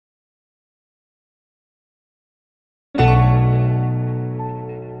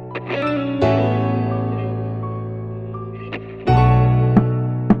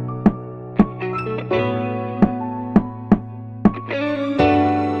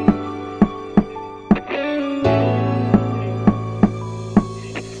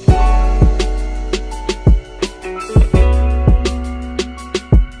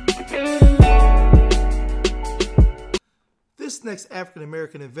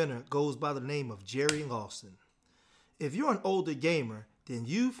African-American inventor goes by the name of Jerry Lawson. If you're an older gamer, then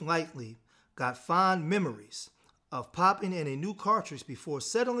you've likely got fond memories of popping in a new cartridge before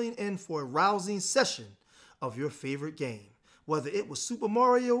settling in for a rousing session of your favorite game. Whether it was Super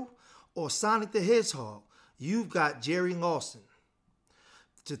Mario or Sonic the Hedgehog, you've got Jerry Lawson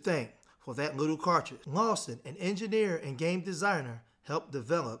to thank for that little cartridge. Lawson, an engineer and game designer, helped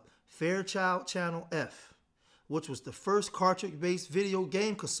develop Fairchild Channel F, which was the first cartridge-based video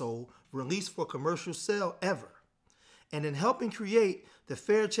game console released for commercial sale ever. And in helping create the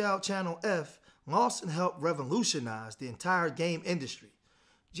Fairchild Channel F, Lawson helped revolutionize the entire game industry.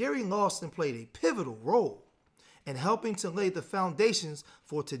 Jerry Lawson played a pivotal role in helping to lay the foundations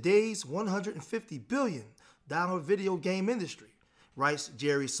for today's $150 billion video game industry, writes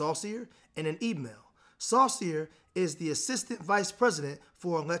Jerry Saucier in an email. Saucier is the Assistant Vice President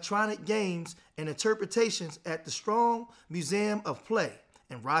for Electronic Games and Interpretations at the Strong Museum of Play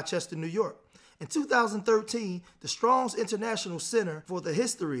in Rochester, New York. In 2013, the Strong's International Center for the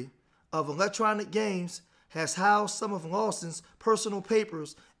History of Electronic Games has housed some of Lawson's personal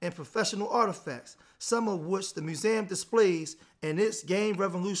papers and professional artifacts, some of which the museum displays in its Game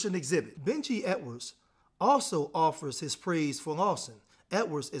Revolution exhibit. Benji Edwards also offers his praise for Lawson.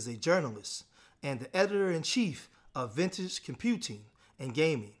 Edwards is a journalist and the editor-in-chief of Vintage Computing and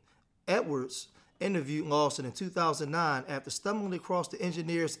Gaming. Edwards interviewed Lawson in 2009 after stumbling across the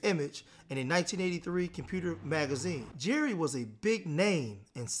engineer's image in a 1983 computer magazine. Jerry was a big name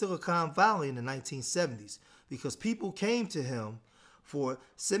in Silicon Valley in the 1970s because people came to him for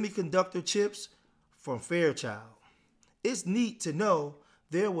semiconductor chips from Fairchild. It's neat to know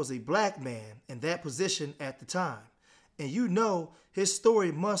there was a black man in that position at the time, and you know his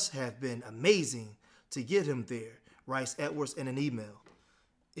story must have been amazing to get him there, writes Edwards in an email.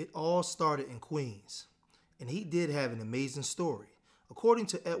 It all started in Queens, and he did have an amazing story. According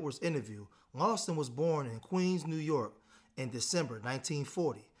to Edwards' interview, Lawson was born in Queens, New York in December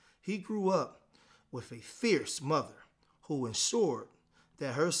 1940. He grew up with a fierce mother who ensured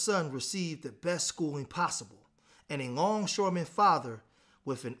that her son received the best schooling possible, and a longshoreman father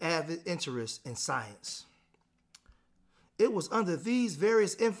with an avid interest in science. It was under these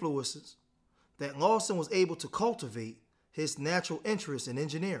various influences that Lawson was able to cultivate his natural interest in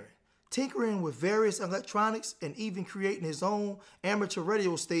engineering, tinkering with various electronics and even creating his own amateur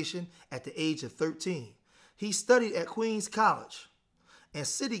radio station at the age of 13. He studied at Queens College and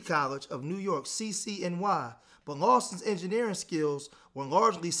City College of New York, CCNY, but Lawson's engineering skills were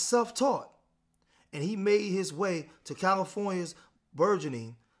largely self-taught, and he made his way to California's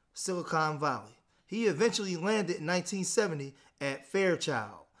burgeoning Silicon Valley. He eventually landed in 1970 at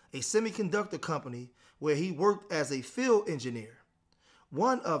Fairchild, a semiconductor company where he worked as a field engineer,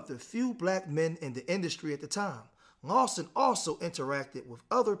 one of the few black men in the industry at the time. Lawson also interacted with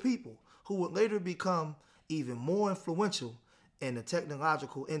other people who would later become even more influential in the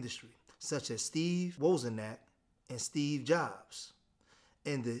technological industry, such as Steve Wozniak and Steve Jobs,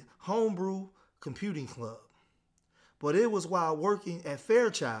 in the Homebrew Computing Club. But it was while working at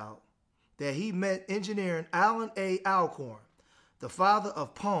Fairchild that he met engineer Alan A. Alcorn, the father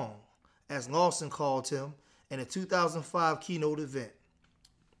of Pong, as Lawson called him, in a 2005 keynote event.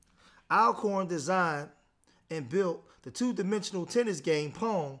 Alcorn designed and built the two-dimensional tennis game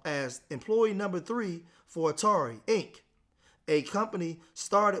Pong as employee number 3 for Atari, Inc., a company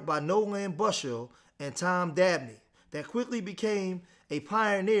started by Nolan Bushnell and Tom Dabney that quickly became a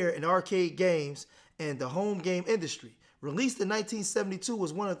pioneer in arcade games and the home game industry. Released in 1972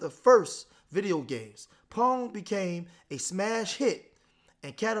 as one of the first video games, Pong became a smash hit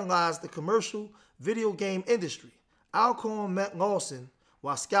and catalyzed the commercial video game industry. Alcorn met Lawson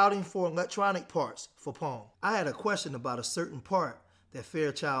while scouting for electronic parts for Pong. I had a question about a certain part that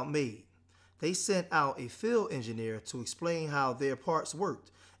Fairchild made. They sent out a field engineer to explain how their parts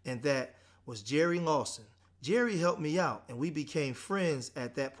worked, and that was Jerry Lawson. Jerry helped me out, and we became friends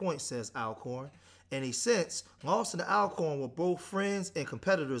at that point, says Alcorn. In a sense, Lawson and Alcorn were both friends and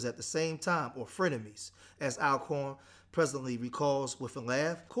competitors at the same time, or frenemies, as Alcorn presently recalls with a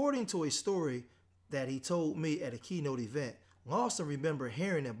laugh. According to a story that he told me at a keynote event, Lawson remembered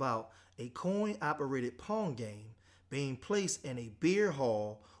hearing about a coin-operated Pong game being placed in a beer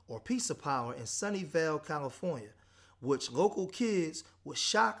hall or pizza parlor in Sunnyvale, California, which local kids would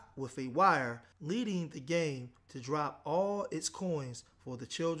shock with a wire, leading the game to drop all its coins for the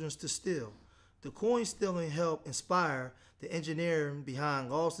children to steal. The coin stealing helped inspire the engineering behind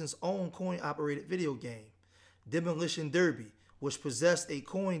Lawson's own coin-operated video game, Demolition Derby, which possessed a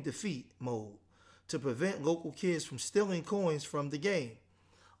coin defeat mode to prevent local kids from stealing coins from the game.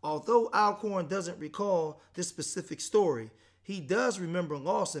 Although Alcorn doesn't recall this specific story, He does remember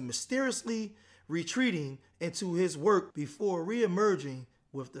Lawson mysteriously retreating into his work before re-emerging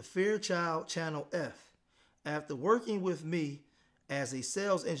with the Fairchild Channel F. After working with me as a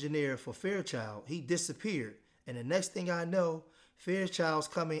sales engineer for Fairchild, he disappeared, and the next thing I know, Fairchild's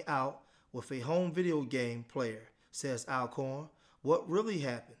coming out with a home video game player, says Alcorn. What really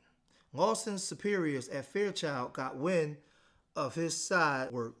happened? Lawson's superiors at Fairchild got wind of his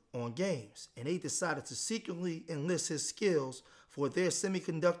side work on games, and they decided to secretly enlist his skills for their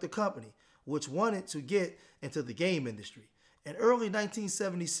semiconductor company, which wanted to get into the game industry. In early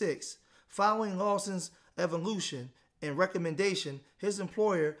 1976, following Lawson's evolution and recommendation, his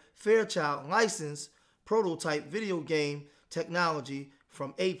employer, Fairchild, licensed prototype video game technology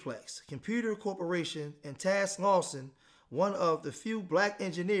from Aplex Computer Corporation and tasked Lawson, one of the few black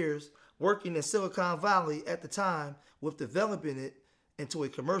engineers working in Silicon Valley at the time, with developing it into a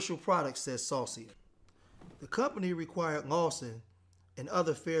commercial product, says Saucier. The company required Lawson and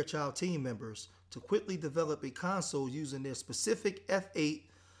other Fairchild team members to quickly develop a console using their specific F8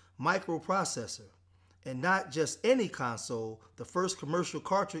 microprocessor. And not just any console, the first commercial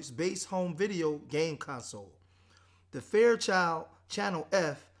cartridge-based home video game console. The Fairchild Channel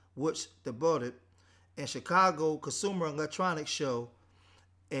F, which debuted in Chicago Consumer Electronics Show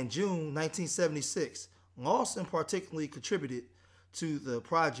in June 1976, Lawson particularly contributed to the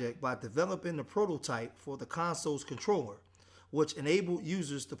project by developing the prototype for the console's controller, which enabled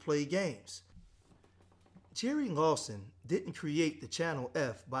users to play games. Jerry Lawson didn't create the Channel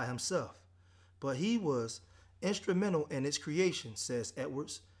F by himself, but he was instrumental in its creation, says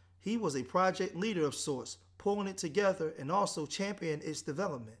Edwards. He was a project leader of sorts, pulling it together and also championing its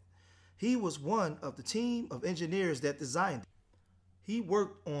development. He was one of the team of engineers that designed it. He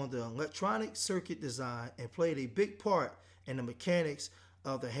worked on the electronic circuit design and played a big part in the mechanics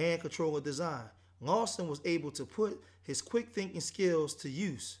of the hand controller design. Lawson was able to put his quick thinking skills to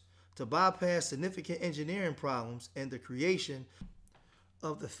use to bypass significant engineering problems in the creation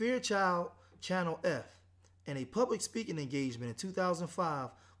of the Fairchild Channel F. In a public speaking engagement in 2005,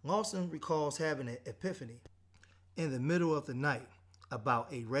 Lawson recalls having an epiphany in the middle of the night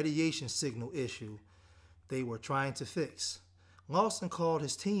about a radiation signal issue they were trying to fix. Lawson called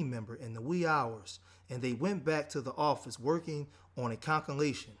his team member in the wee hours, and they went back to the office working on a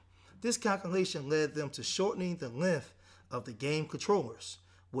calculation. This calculation led them to shortening the length of the game controllers,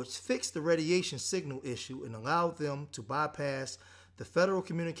 which fixed the radiation signal issue and allowed them to bypass the Federal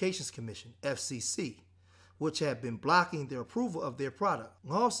Communications Commission, FCC, which had been blocking the approval of their product.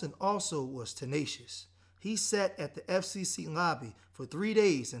 Lawson also was tenacious. He sat at the FCC lobby for 3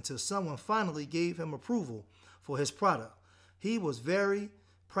 days until someone finally gave him approval for his product. He was very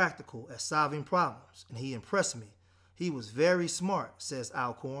practical at solving problems, and he impressed me. He was very smart, says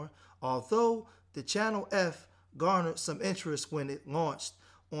Alcorn. Although the Channel F garnered some interest when it launched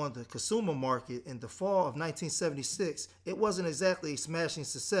on the consumer market in the fall of 1976, it wasn't exactly a smashing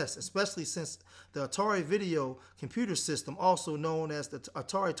success, especially since the Atari Video Computer System, also known as the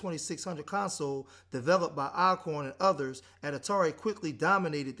Atari 2600 console, developed by Alcorn and others at Atari, quickly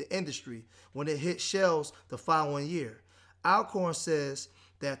dominated the industry when it hit shelves the following year. Alcorn says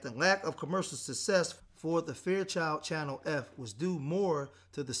that the lack of commercial success for the Fairchild Channel F was due more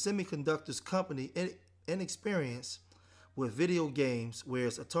to the semiconductors company inexperience with video games,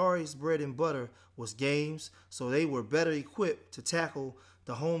 whereas Atari's bread and butter was games, so they were better equipped to tackle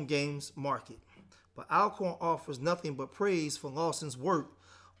the home games market. But Alcorn offers nothing but praise for Lawson's work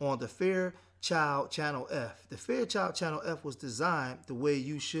on the Fairchild Channel F. The Fairchild Channel F was designed the way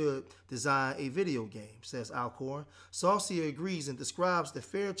you should design a video game, says Alcorn. Saucier agrees and describes the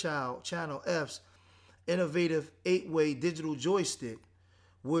Fairchild Channel F's innovative 8-way digital joystick,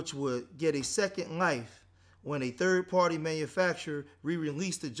 which would get a second life when a third-party manufacturer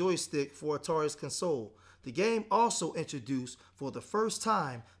re-released the joystick for Atari's console. The game also introduced, for the first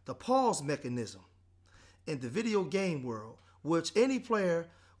time, the pause mechanism in the video game world, which any player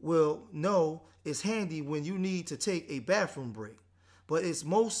will know is handy when you need to take a bathroom break. But its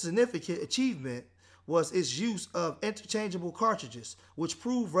most significant achievement was its use of interchangeable cartridges, which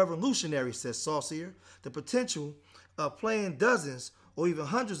proved revolutionary, says Saucier. The potential of playing dozens or even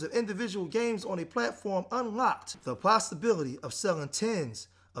hundreds of individual games on a platform unlocked the possibility of selling tens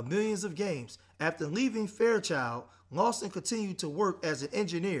of millions of games. After leaving Fairchild, Lawson continued to work as an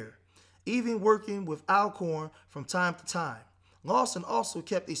engineer, even working with Alcorn from time to time. Lawson also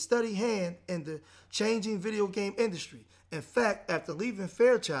kept a steady hand in the changing video game industry. In fact, after leaving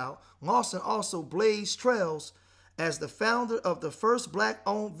Fairchild, Lawson also blazed trails as the founder of the first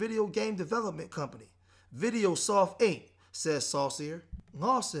black-owned video game development company, VideoSoft Inc., says Saucier.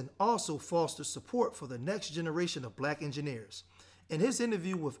 Lawson also fostered support for the next generation of black engineers. In his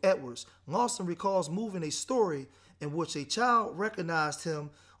interview with Edwards, Lawson recalls moving a story in which a child recognized him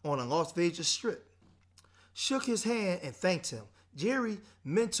on a Las Vegas strip, shook his hand, and thanked him. Jerry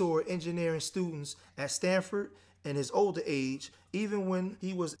mentored engineering students at Stanford in his older age, even when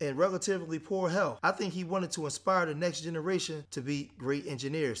he was in relatively poor health. I think he wanted to inspire the next generation to be great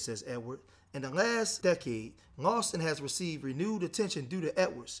engineers, says Edward. In the last decade, Lawson has received renewed attention due to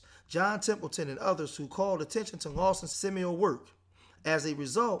Edwards, John Templeton, and others who called attention to Lawson's seminal work. As a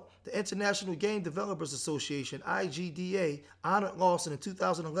result, the International Game Developers Association, IGDA, honored Lawson in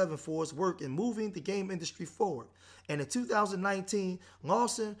 2011 for his work in moving the game industry forward. And in 2019,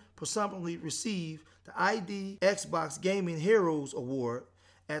 Lawson presumably received the ID Xbox Gaming Heroes Award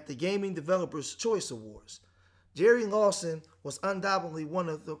at the Gaming Developers Choice Awards. Jerry Lawson was undoubtedly one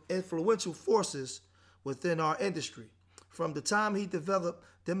of the influential forces within our industry. From the time he developed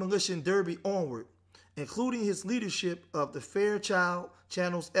Demolition Derby onward, including his leadership of the Fairchild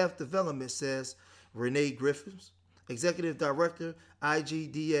Channels F development, says Renee Griffiths, Executive Director,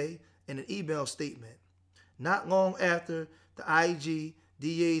 IGDA, in an email statement. Not long after the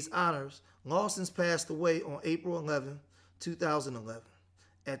IGDA's honors, Lawson passed away on April 11, 2011,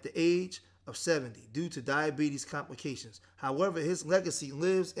 at the age of 70 due to diabetes complications. However, his legacy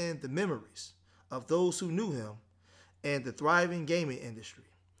lives in the memories of those who knew him and the thriving gaming industry.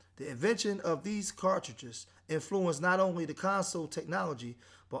 The invention of these cartridges influenced not only the console technology,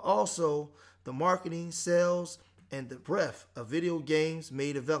 but also the marketing, sales, and the breadth of video games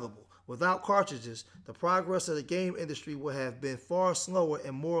made available. Without cartridges, the progress of the game industry would have been far slower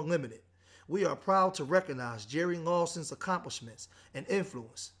and more limited. We are proud to recognize Jerry Lawson's accomplishments and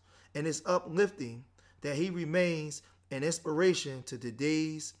influence, and it's uplifting that he remains an inspiration to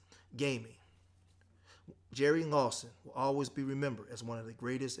today's gaming. Jerry Lawson will always be remembered as one of the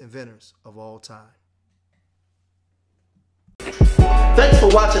greatest inventors of all time. Thanks for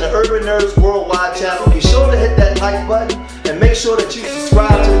watching the Urban Nerds Worldwide channel. Be sure to hit that like button and make sure that you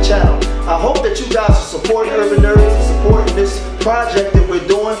subscribe to the channel. I hope that you guys are supporting Urban Nerds and supporting this project that we're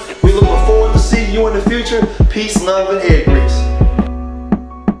doing. We're looking forward to seeing you in the future. Peace, love, and air.